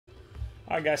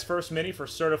Alright guys, first mini for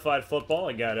certified football.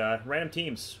 I got random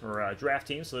teams, or draft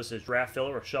teams. So this is draft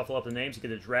filler, or shuffle up the names. You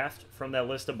get a draft from that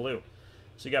list of blue.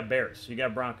 So you got Bears, you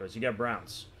got Broncos, you got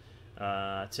Browns,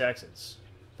 Texans,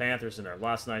 Panthers in there.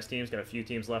 Lots of nice teams. Got a few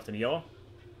teams left in yellow.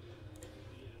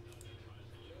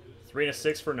 3 and a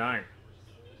 6 for 9.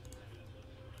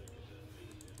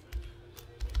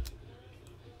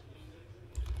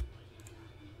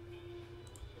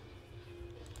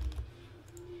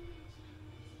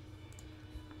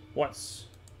 Once,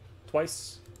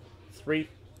 twice, 3,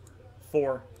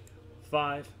 4,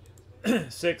 5,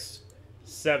 6,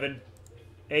 7,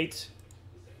 8,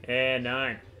 and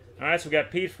 9. All right, so we got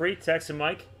Pete Free, Texan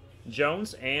Mike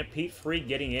Jones, and Pete Free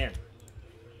getting in.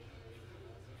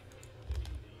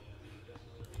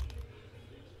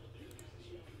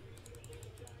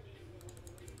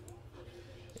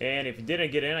 And if you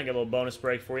didn't get in, I got a little bonus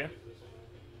break for you.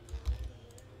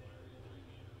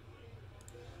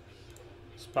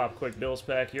 Let's pop quick Bills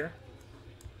pack here.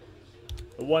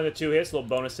 The 1 to 2 hits, little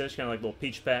bonus hits, kind of like little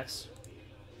peach packs.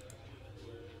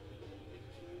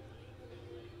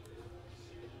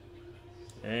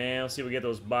 And let's see if we get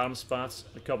those bottom spots.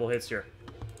 A couple hits here.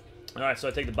 All right, so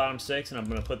I take the bottom 6, and I'm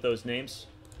going to put those names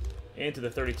into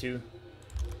the 32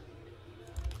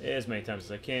 as many times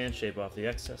as I can. Shape off the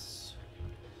excess.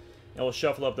 And we'll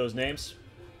shuffle up those names,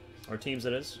 or teams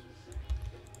it is.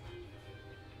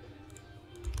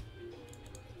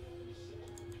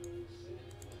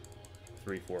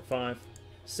 Three, 4, 5,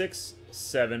 6,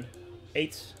 7,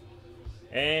 8,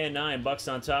 and 9. Bucks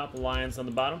on top, Lions on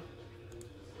the bottom.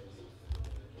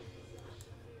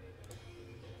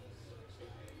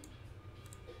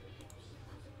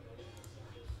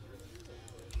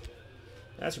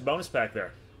 That's your bonus pack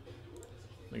there.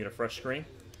 Let me get a fresh screen.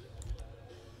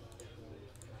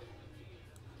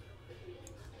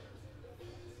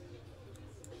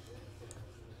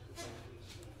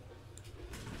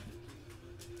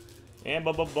 And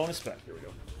bonus pack. Here we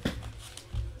go.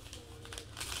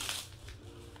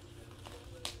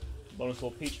 Bonus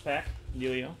little peach pack,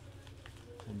 Delio.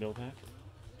 And Bill pack.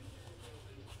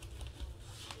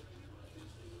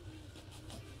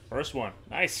 First one.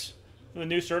 Nice. The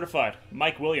new certified.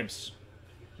 Mike Williams.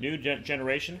 New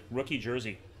generation rookie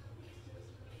jersey.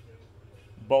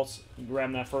 Bolts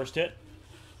grabbing that first hit.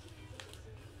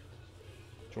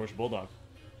 Georgia Bulldog.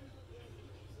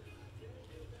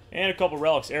 And a couple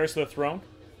relics. Heirs to the Throne.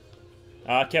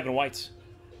 Kevin White.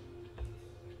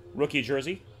 Rookie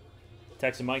jersey.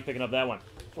 Texan Mike picking up that one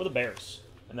for the Bears.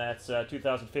 And that's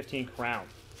 2015 Crown.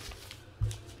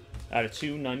 Out of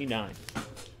 $2.99.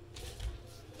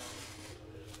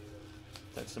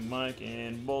 Texan Mike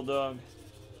and Bulldog.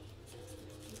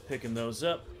 Picking those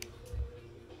up.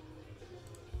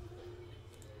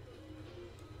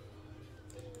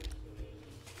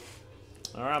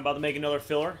 All right, I'm about to make another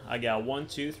filler. I got 1,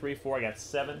 2, 3, 4. I got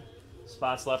 7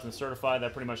 spots left in certified.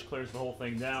 That pretty much clears the whole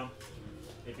thing down.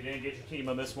 If you didn't get your team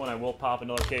on this one, I will pop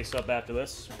another case up after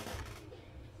this.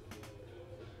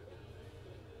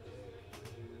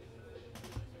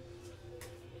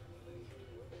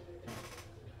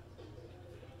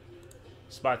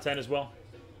 Spot 10 as well.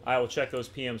 I will check those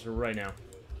PMs right now.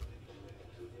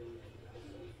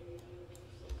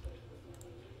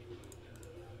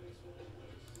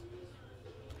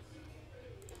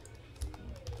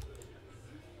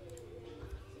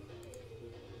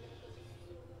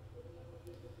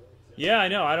 Yeah, I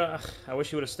know. I wish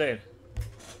he would have stayed.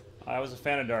 I was a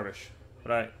fan of Darvish,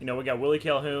 but we got Willie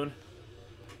Calhoun,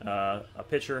 a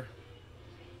pitcher,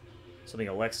 something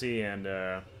Alexi, and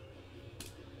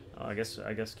I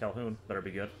guess Calhoun better be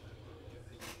good.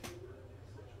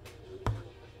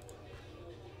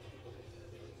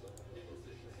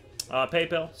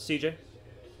 PayPal, CJ.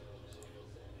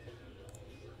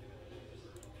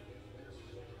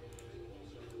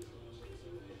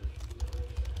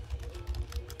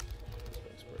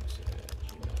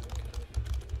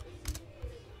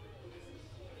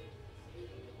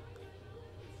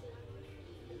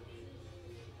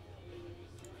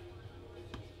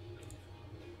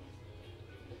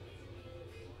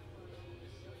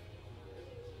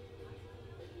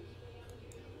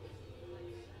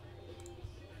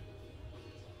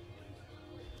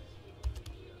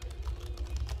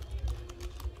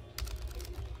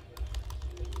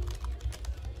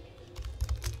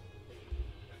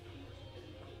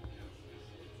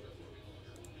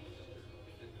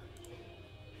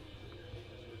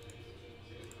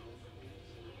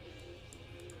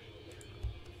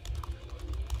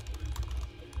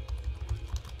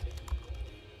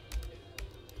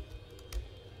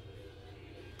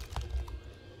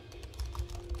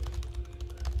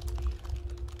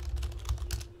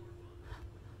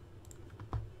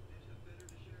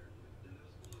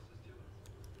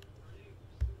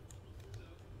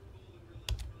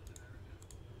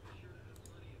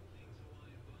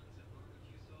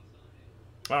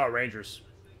 Oh, Rangers.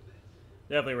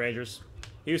 Definitely Rangers.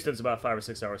 Houston's about 5 or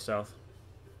 6 hours south.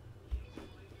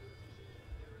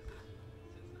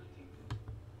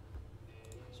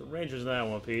 So Rangers in that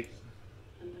one, Pete.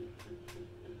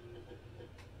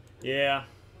 Yeah.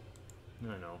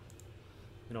 I know.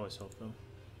 You can always hope, though.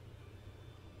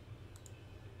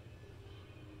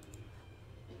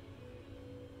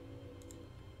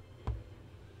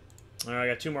 Alright,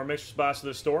 I got 2 more mixer spots to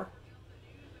the store.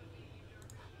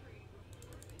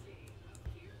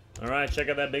 Alright, check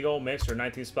out that big old mixer.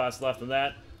 19 spots left in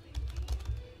that.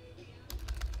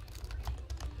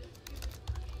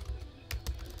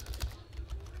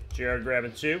 Jared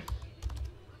grabbing 2.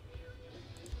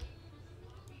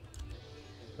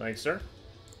 Thanks, sir.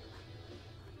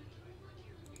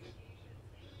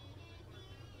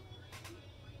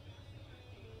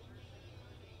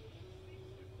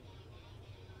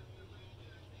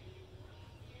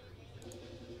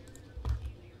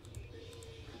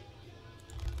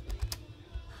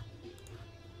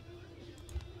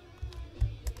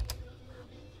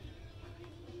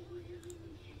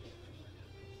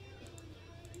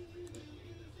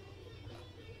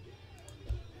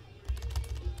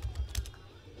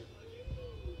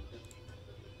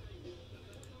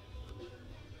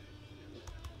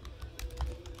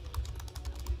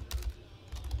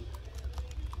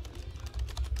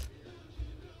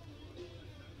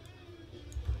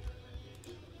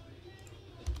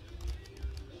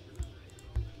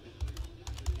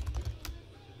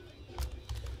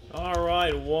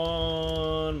 Alright,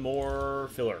 1 more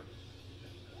filler.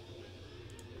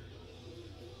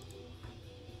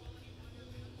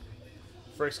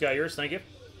 Frick's got yours, thank you.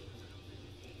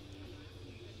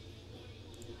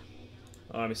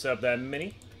 Let me set up that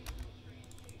mini.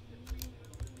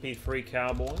 Pete Free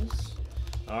Cowboys.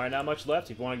 Alright, not much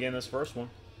left if you want to get in this first one.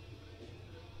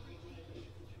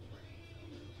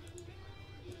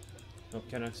 Oh,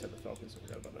 Ken X had the Falcons. I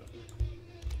forgot about that.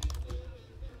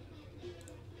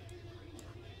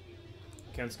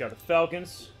 Ken's got the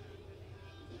Falcons.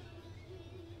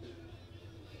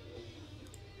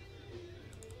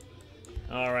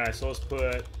 Alright, so let's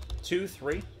put 2,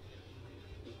 3,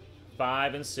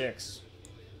 5, and 6.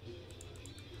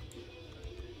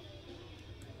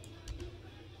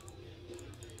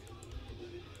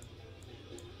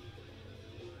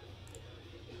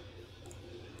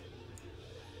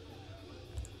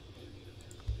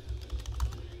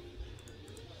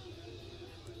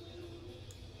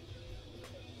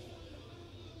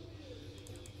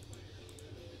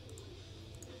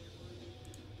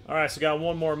 Alright, so got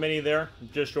 1 more mini there.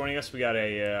 Just joining us, we got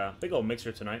a big old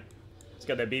mixer tonight. It's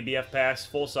got that BBF packs,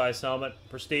 full-size helmet,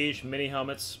 prestige, mini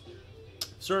helmets,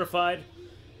 certified,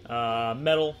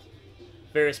 metal,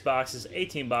 various boxes,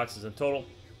 18 boxes in total.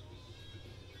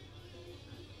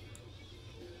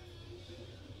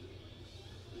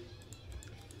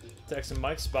 Texan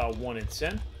Mike, spot 1 in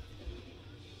 10.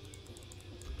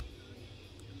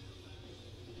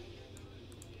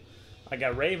 I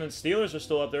got Ravens. Steelers are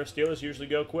still up there. Steelers usually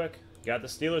go quick. Got the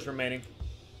Steelers remaining.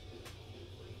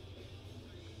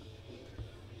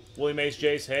 Willie Mays,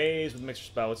 Jace Hayes with Mixer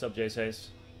Spot. What's up, Jace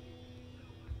Hayes?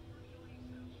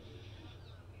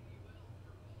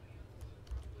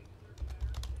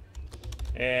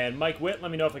 And Mike Witt,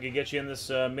 let me know if I can get you in this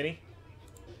mini.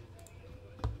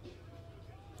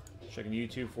 Checking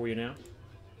YouTube for you now.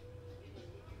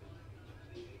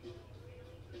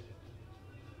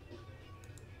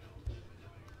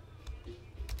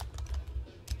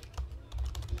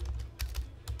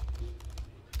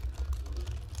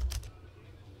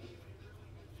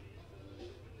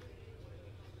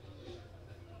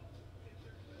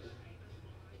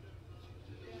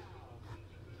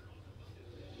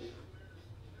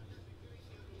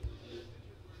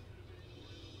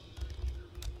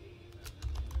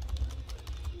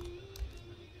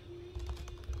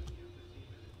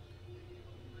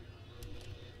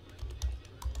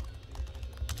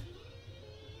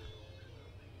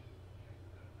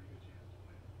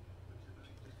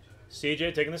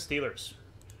 CJ taking the Steelers.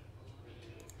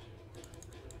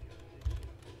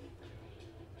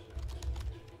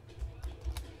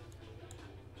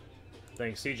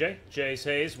 Thanks, CJ. Jace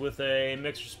Hayes with a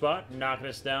mixer spot, knocking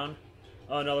us down.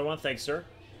 Another one. Thanks, sir.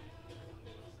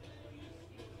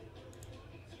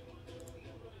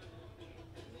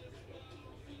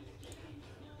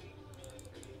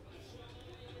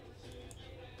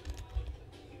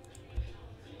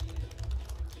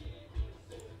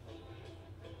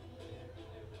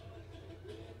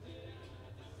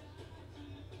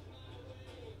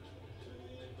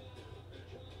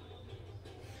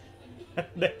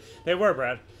 They were,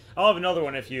 Brad. I'll have another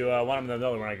one if you want them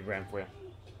another one I can grab for you.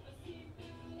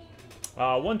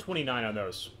 129 on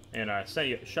those. And I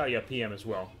shot you a PM as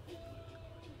well.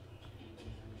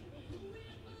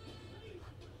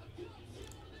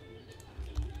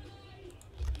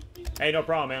 Hey, no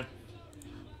problem, man.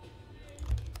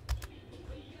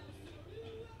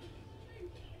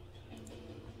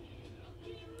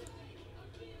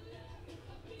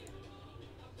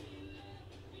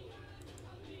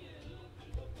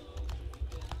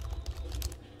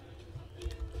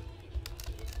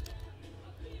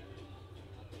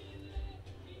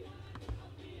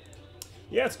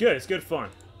 Yeah, it's good. It's good fun.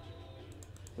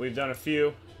 We've done a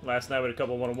few. Last night we had a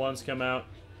couple one-on-ones come out.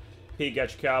 Pete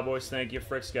got your Cowboys. Thank you.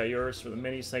 Frick's got yours for the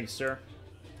minis. Thank you, sir.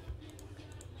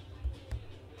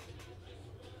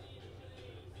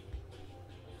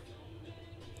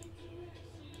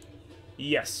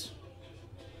 Yes.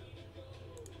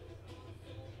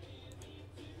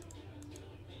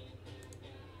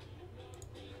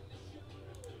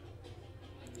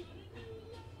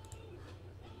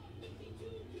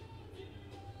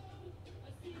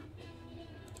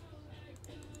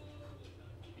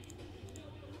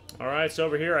 Alright, so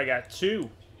over here I got two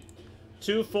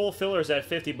full fillers at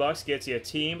 50 bucks. Gets you a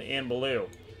team and blue.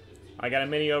 I got a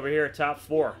mini over here at top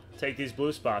 4. Take these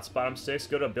blue spots. Bottom 6,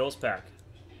 go to a Bills pack.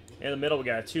 In the middle, we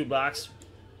got a 2-box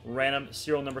random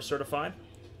serial number certified.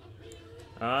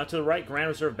 To the right, Grand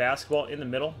Reserve Basketball. In the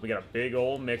middle, we got a big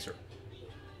old mixer.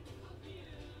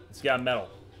 It's got metal.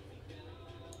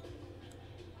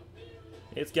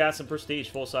 It's got some prestige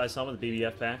full-size helmet, the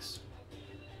BBF packs.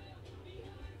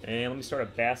 And let me start a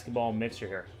basketball mixer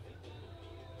here.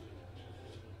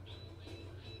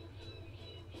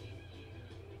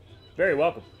 Very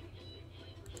welcome.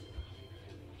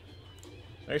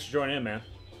 Thanks for joining in, man.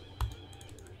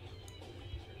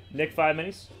 Nick 5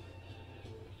 minis.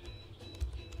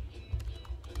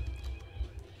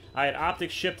 I had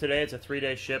Optics shipped today. It's a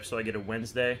 3-day ship, so I get a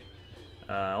Wednesday.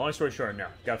 Long story short, no.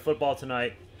 Got football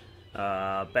tonight.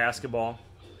 Basketball.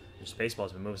 This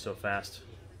baseball's been moving so fast.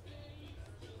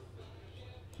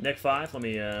 Nick 5, let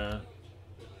me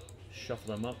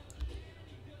shuffle them up.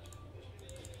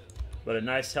 But a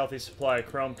nice healthy supply of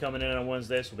Chrome coming in on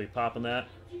Wednesday, so we'll be popping that.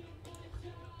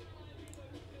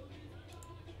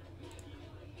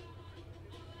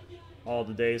 All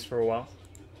the days for a while.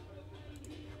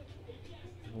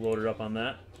 Loaded up on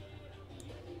that.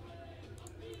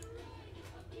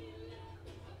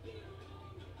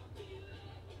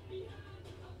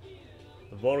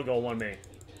 The Vodagol won me.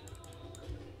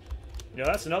 You know,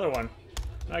 that's another one.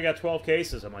 I got 12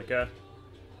 cases. I'm like,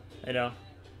 you know,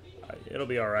 it'll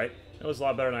be alright. It was a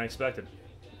lot better than I expected.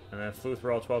 And then flew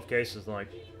through all 12 cases in like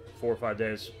 4 or 5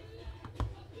 days.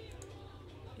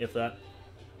 If that.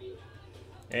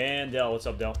 And Dell, what's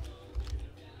up, Dell?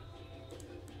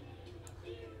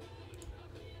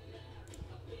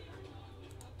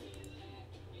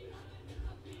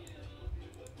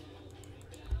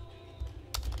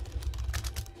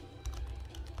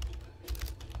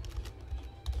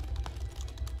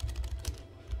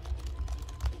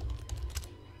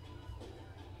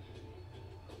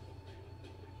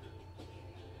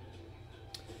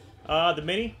 The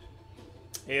mini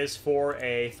is for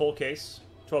a full case,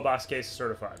 12-box case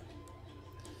certified.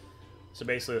 So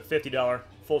basically a $50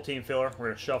 full team filler. We're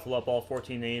going to shuffle up all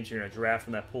 14 names. You're going to draft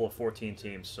from that pool of 14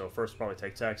 teams. So first probably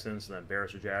take Texans, and then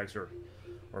Bears or Jags or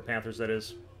Panthers, that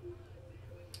is.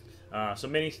 So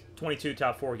mini 22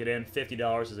 top 4 get in.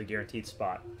 $50 is a guaranteed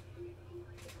spot.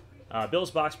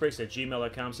 Bill's Box Breaks at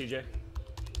gmail.com, CJ.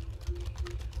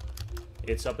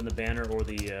 It's up in the banner, or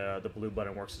the blue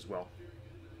button works as well.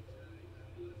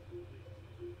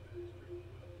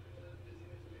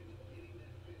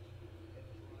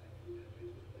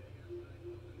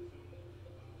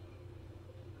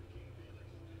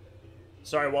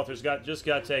 Sorry, Walter's just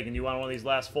got taken. You want one of these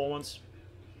last full ones?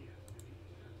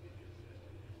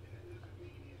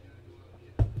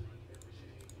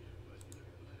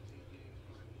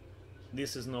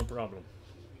 This is no problem.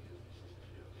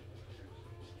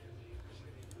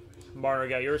 Marner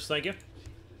got yours, thank you.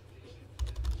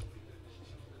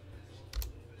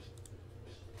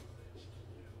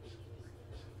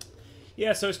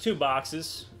 Yeah, so it's 2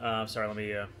 boxes. Sorry, let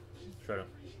me try to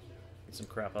get some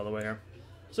crap out of the way here.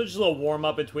 So just a little warm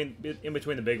up in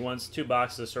between the big ones. 2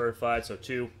 boxes certified, so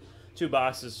two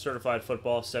boxes certified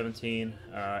football, 17,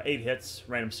 8 hits,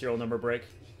 random serial number break.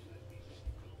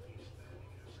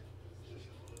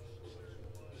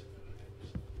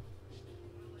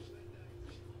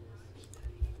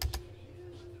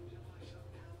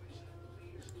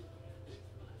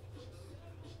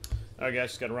 Alright guys,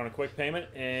 just got to run a quick payment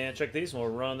and check these, and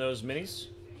we'll run those minis.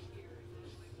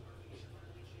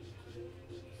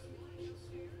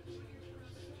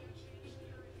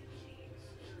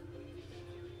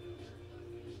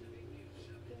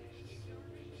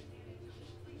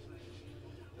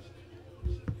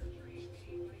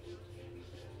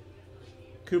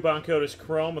 Coupon code is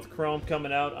Chrome, with Chrome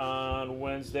coming out on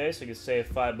Wednesday, so you can save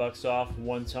 $5 off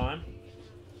one time.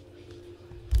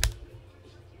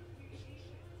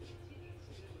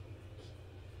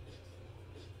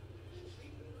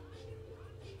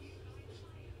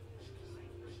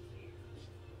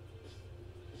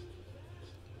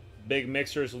 Big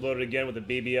mixers loaded again with the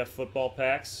BBF football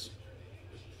packs.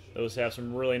 Those have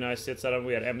some really nice hits out of them.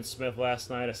 We had Evan Smith last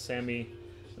night, a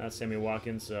not Sammy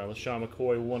Watkins, LaShawn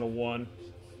McCoy 101.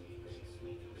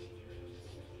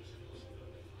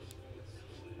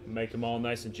 Make them all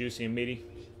nice and juicy and meaty.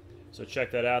 So check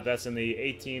that out. That's in the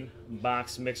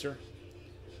 18-box mixer.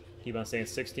 Keep on saying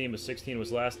 16, but 16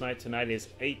 was last night. Tonight is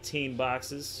 18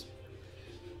 boxes.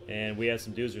 And we had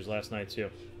some doozers last night, too.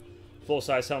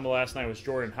 Full-size helmet last night was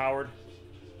Jordan Howard.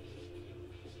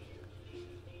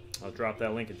 I'll drop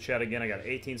that link in chat again. I got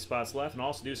 18 spots left, and I'll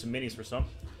also do some minis for some.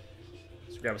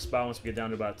 So grab a spot once we get down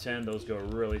to about 10. Those go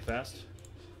really fast.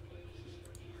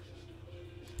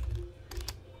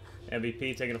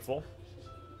 MVP taking a full.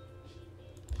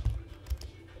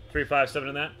 357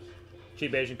 in that.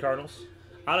 Cheap Asian Cardinals.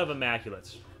 Out of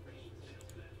Immaculates.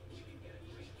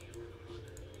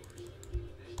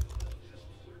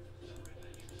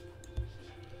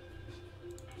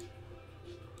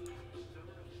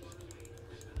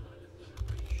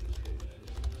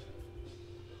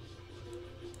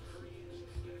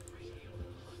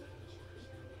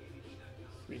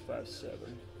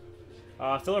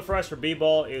 Filler price for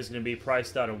B-Ball is going to be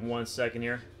priced out in 1 second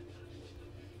here.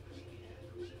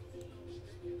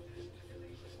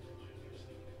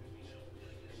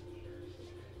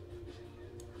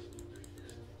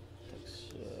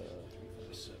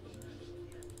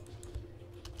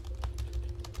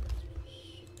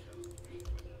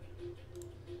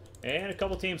 And a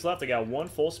couple teams left. I got one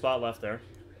full spot left there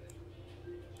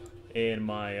in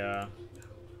my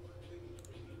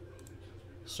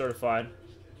certified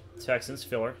Texans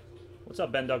filler. What's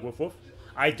up, Ben Doug Woof Woof?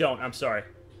 I don't. I'm sorry.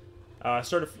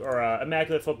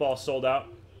 Immaculate Football sold out.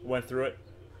 Went through it.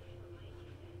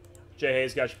 Jay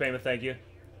Hayes got your payment. Thank you.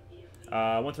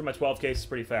 Went through my 12 cases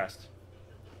pretty fast.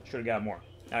 Should have got more.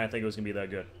 I didn't think it was gonna be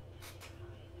that good.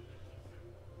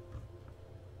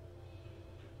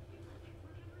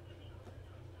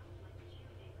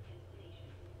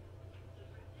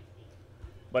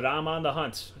 But I'm on the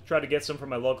hunt. I tried to get some from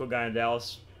my local guy in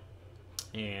Dallas,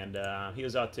 and he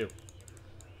was out too.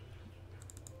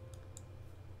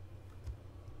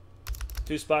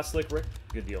 2 spots, Slick Rick.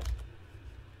 Good deal.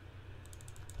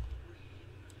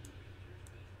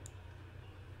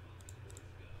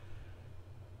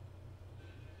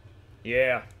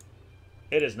 Yeah,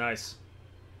 it is nice.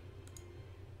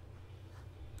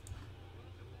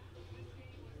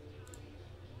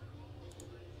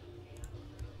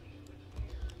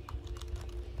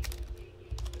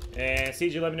 And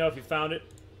CJ, let me know if you found it.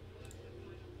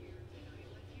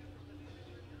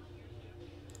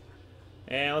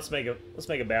 And let's make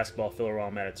a basketball filler while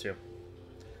I'm at it too.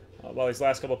 While these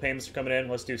last couple payments are coming in,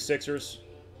 let's do Sixers.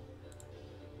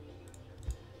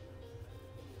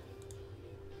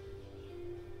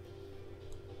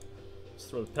 Let's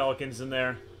throw the Pelicans in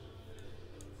there.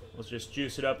 Let's just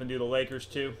juice it up and do the Lakers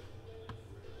too.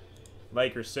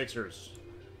 Lakers, Sixers,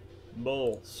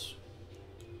 Bulls.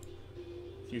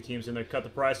 A few teams in there. Cut the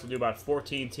price. We'll do about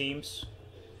 14 teams.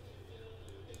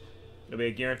 It'll be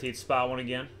a guaranteed spot one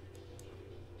again.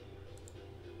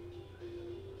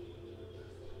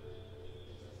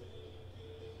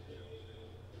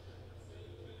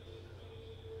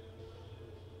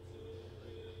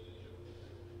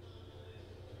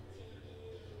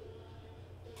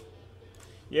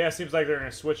 Yeah, it seems like they're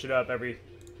going to switch it up every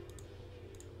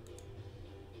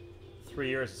 3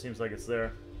 years. It seems like it's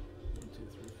there. 1, 2,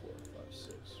 3, 4, 5,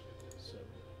 6, 7.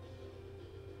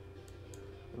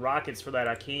 Rockets for that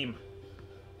Hakeem.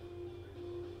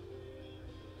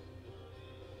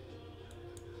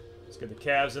 Let's get the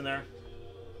Cavs in there.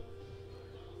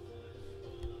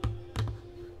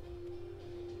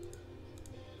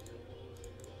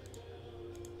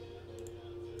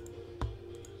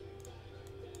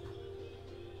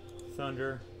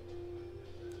 Thunder,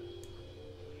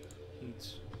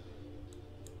 Heat,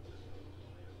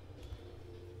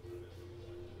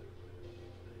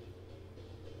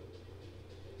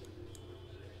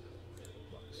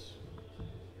 Bucks,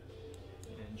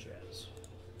 and Jazz.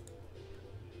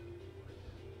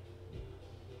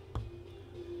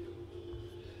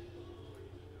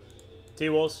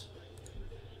 T-Wolves.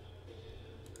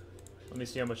 Let me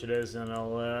see how much it is, and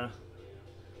I'll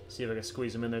see if I can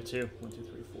squeeze them in there too. 1, 2,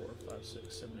 3, 4, 5,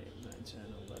 6, 7, 8, 9, 10,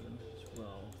 11, 12,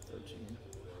 13.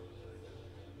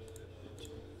 14.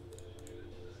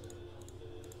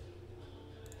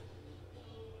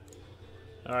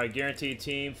 Alright, guaranteed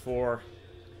team for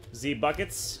Z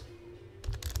Buckets.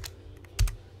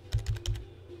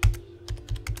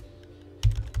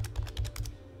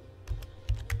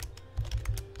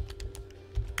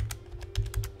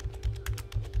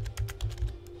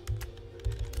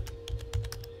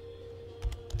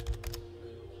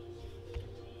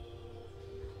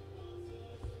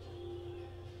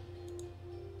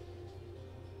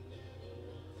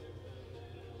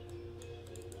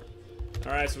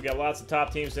 Alright, so we got lots of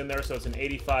top teams in there, so it's an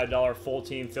 $85 full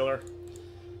team filler.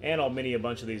 And I'll mini a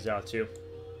bunch of these out too,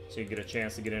 so you get a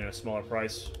chance to get in at a smaller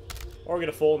price. Or get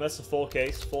a full, and that's the full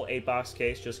case. Full 8-box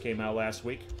case, just came out last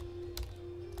week.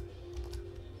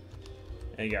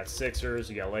 And you got Sixers,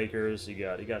 you got Lakers, you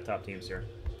got top teams here.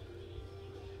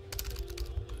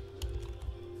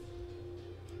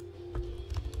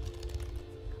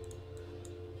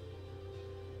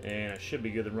 And I should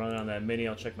be good to run on that mini.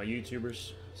 I'll check my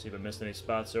YouTubers, see if I missed any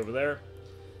spots over there.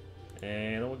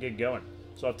 And then we'll get going.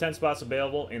 So I have 10 spots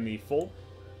available in the full.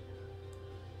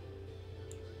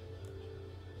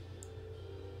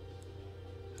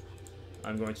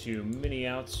 I'm going to mini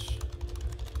out,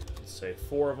 let's say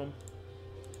 4 of them.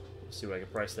 Let's see what I can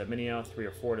price that mini out, 3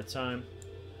 or 4 at a time.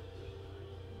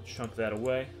 Chunk that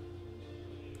away.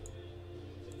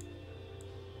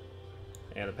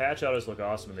 And the patch autos look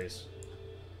awesome in these.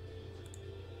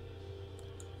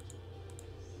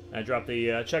 I dropped the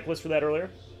checklist for that earlier.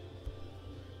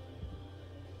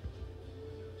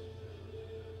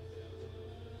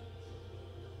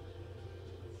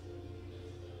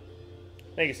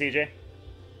 Thank you, CJ.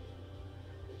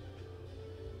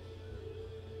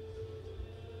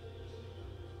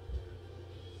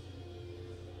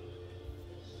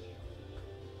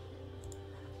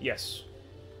 Yes.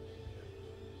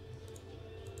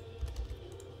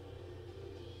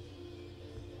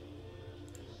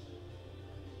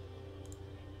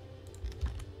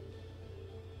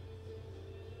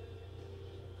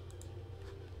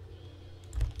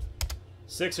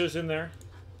 Sixers in there.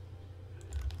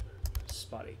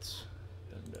 Spot 8s.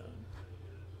 Done.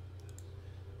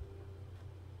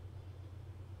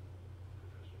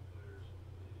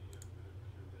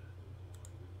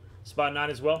 Spot 9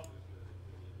 as well.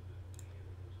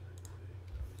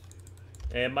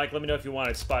 And Mike, let me know if you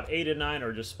wanted spot 8 and 9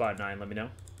 or just spot 9. Let me know.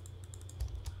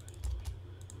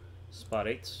 Spot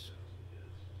 8.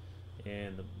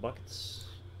 And the buckets.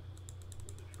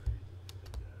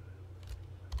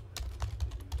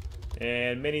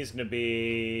 And mini is going to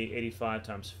be 85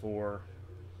 times 4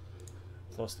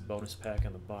 plus the bonus pack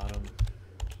on the bottom.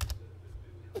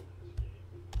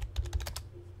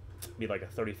 Be like a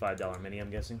 $35 mini, I'm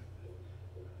guessing.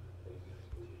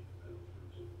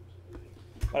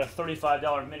 About a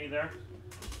 $35 mini there.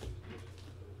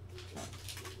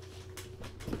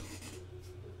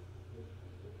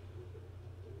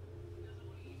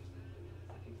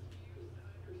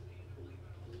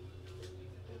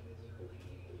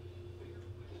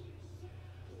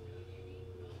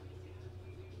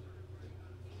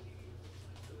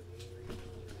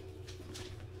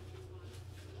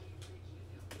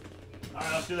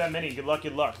 Alright, let's do that mini. Good luck,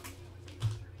 good luck.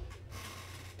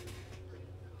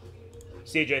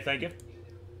 CJ, thank you.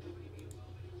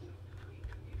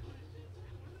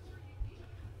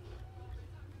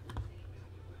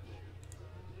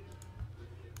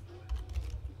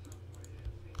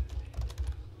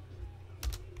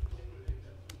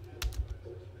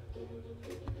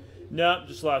 No,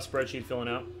 just a lot of spreadsheet filling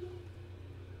out.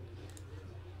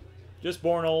 Just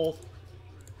born old.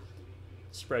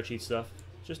 Spreadsheet stuff.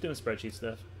 Just doing spreadsheet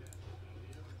stuff.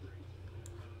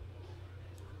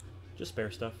 Just spare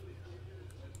stuff.